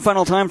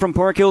Final time from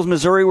Park Hills,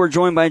 Missouri. We're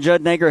joined by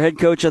Judd Naeger, head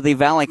coach of the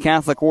Valle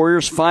Catholic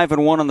Warriors,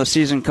 5-1 on the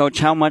season. Coach,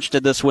 how much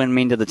did this win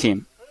mean to the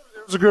team?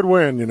 It was a good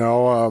win.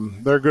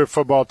 They're a good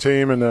football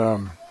team,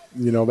 and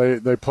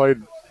they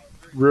played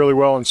really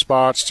well in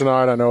spots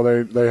tonight. I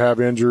know they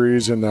have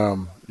injuries, and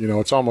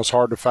it's almost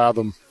hard to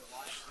fathom,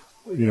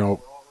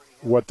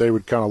 what they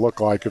would kind of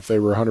look like if they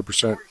were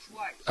 100%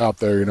 out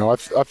there. I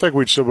think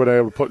we'd still been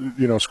able to put,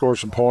 score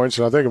some points,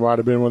 and I think it might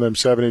have been one of them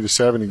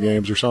 70-70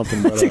 games or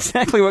something. That's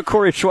exactly what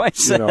Corey Schweiss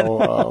said.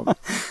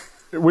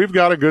 We've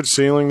got a good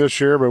ceiling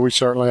this year, but we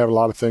certainly have a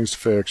lot of things to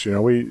fix.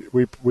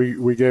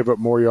 We gave up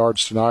more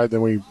yards tonight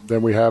than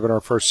we have in our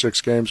first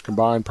 6 games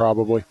combined,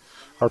 probably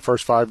our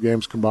first 5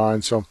 games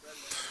combined. So,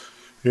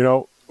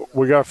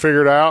 we got to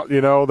figure it out.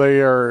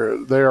 They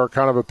are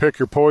kind of a pick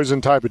your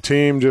poison type of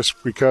team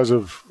just because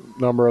of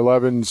number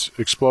 11's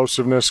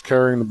explosiveness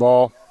carrying the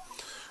ball.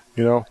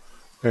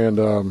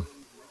 And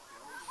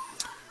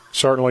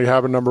certainly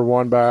having number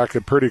 1 back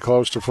at pretty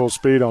close to full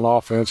speed on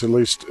offense, at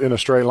least in a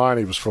straight line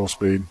he was full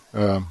speed.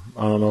 I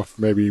don't know if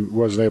maybe he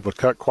wasn't able to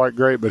cut quite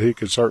great, but he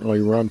could certainly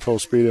run full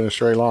speed in a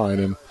straight line.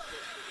 And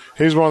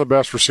he's one of the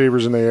best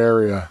receivers in the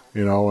area,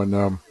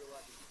 and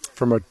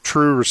from a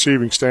true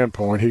receiving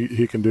standpoint,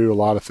 he can do a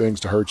lot of things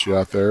to hurt you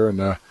out there.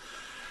 And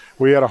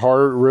we had a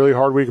really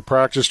hard week of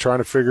practice trying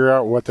to figure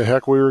out what the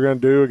heck we were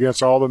going to do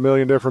against all the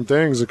million different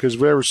things because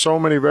there were so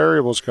many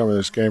variables coming to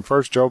this game.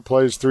 First, Joe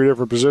plays 3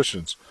 different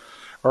positions.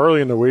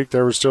 Early in the week,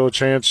 there was still a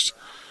chance,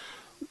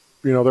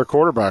 their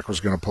quarterback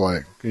was going to play.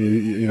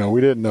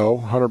 We didn't know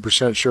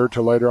 100% sure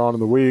till later on in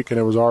the week,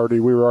 and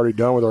we were already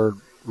done with our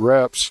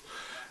reps,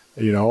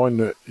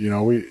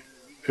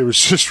 it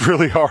was just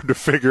really hard to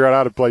figure out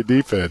how to play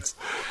defense.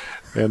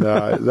 And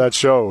that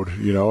showed,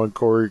 and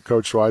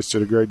Coach Schweiss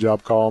did a great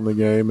job calling the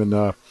game.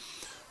 And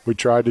we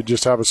tried to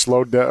just have a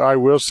slow I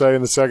will say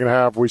in the second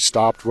half, we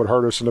stopped what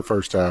hurt us in the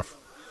first half,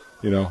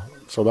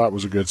 so that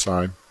was a good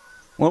sign.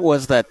 What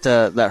was that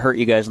hurt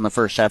you guys in the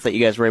first half that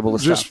you guys were able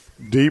to just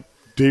stop?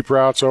 Deep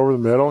routes over the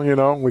middle,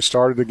 We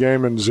started the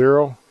game in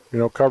 0,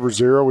 cover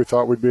 0. We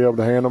thought we'd be able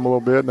to hand them a little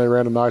bit, and they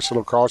ran a nice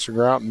little crossing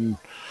route, and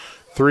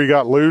 3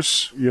 got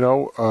loose,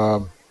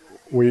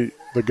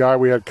 the guy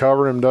we had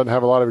covering him doesn't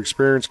have a lot of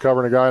experience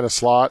covering a guy in a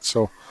slot,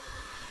 so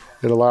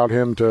it allowed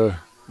him to,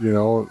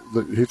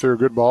 he threw a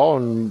good ball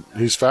and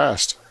he's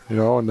fast,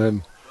 and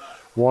then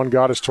one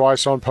got us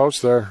twice on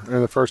post there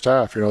in the first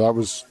half. That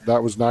was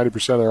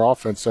 90% of their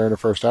offense there in the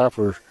first half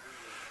were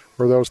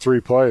those 3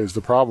 plays.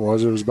 The problem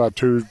was it was about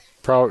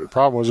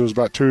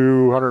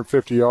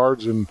 250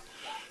 yards and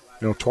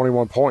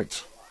 21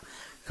 points.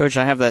 Coach,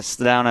 I have that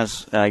down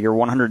as your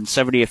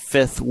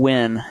 175th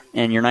win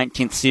in your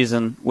 19th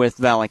season with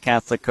Valle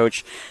Catholic.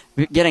 Coach,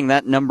 getting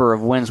that number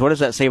of wins, what does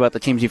that say about the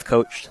teams you've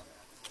coached?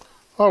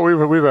 Oh,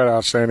 we've had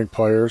outstanding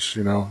players.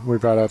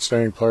 We've had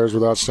outstanding players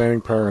with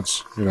outstanding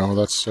parents.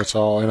 That's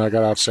all. And I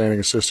got outstanding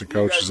assistant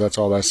coaches. That's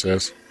all that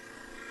says.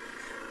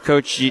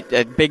 Coach,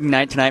 a big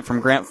night tonight from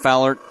Grant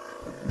Fowler.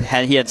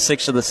 He had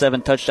 6 of the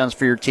 7 touchdowns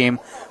for your team.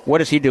 What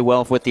does he do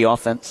well with the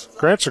offense?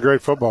 Grant's a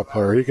great football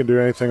player. He can do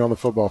anything on the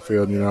football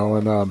field,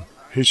 and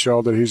he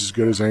showed that he's as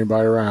good as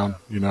anybody around,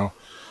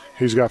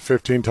 He's got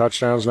 15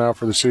 touchdowns now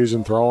for the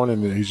season throwing,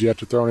 and he's yet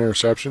to throw an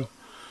interception.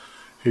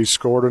 He's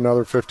scored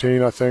another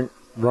 15, I think,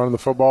 running the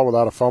football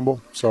without a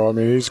fumble. So,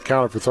 he's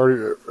accounted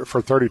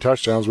for 30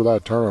 touchdowns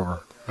without a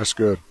turnover. That's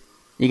good.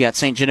 You got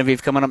St.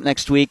 Genevieve coming up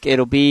next week.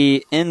 It'll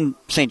be in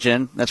St.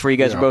 Gen. That's where you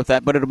guys are both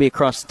at, but it'll be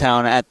across the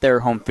town at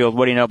their home field.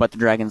 What do you know about the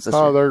Dragons this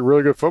year? They're a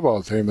really good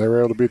football team. They were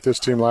able to beat this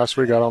team last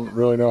week. I don't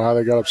really know how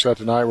they got upset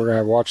tonight. We're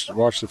going to have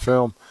watch the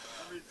film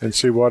and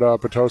see what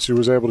Potosi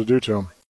was able to do to them.